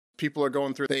people are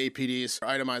going through the APD's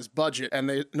itemized budget, and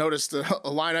they noticed a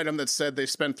line item that said they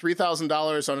spent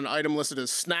 $3,000 on an item listed as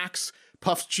snacks,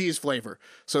 puffed cheese flavor.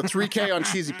 So $3K on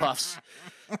cheesy puffs.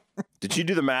 Did you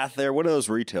do the math there? What do those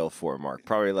retail for, Mark?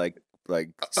 Probably like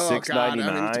 $6.99. I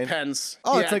mean, it depends.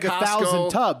 Oh, it's like Costco, 1,000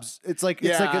 tubs. It's like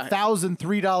 1,000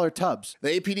 $3 tubs.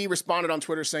 The APD responded on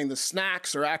Twitter saying the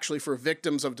snacks are actually for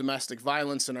victims of domestic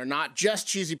violence and are not just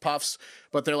cheesy puffs,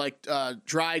 but they're like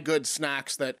dry goods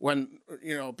snacks that when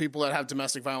people that have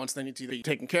domestic violence, they need to be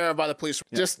taken care of by the police.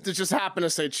 Yeah. Just happen to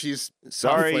say cheese.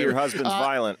 Sorry, your husband's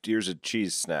violent. Here's a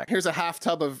cheese snack. Here's a half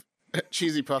tub of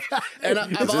cheesy puff. And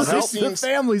I've also seen the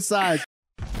family side.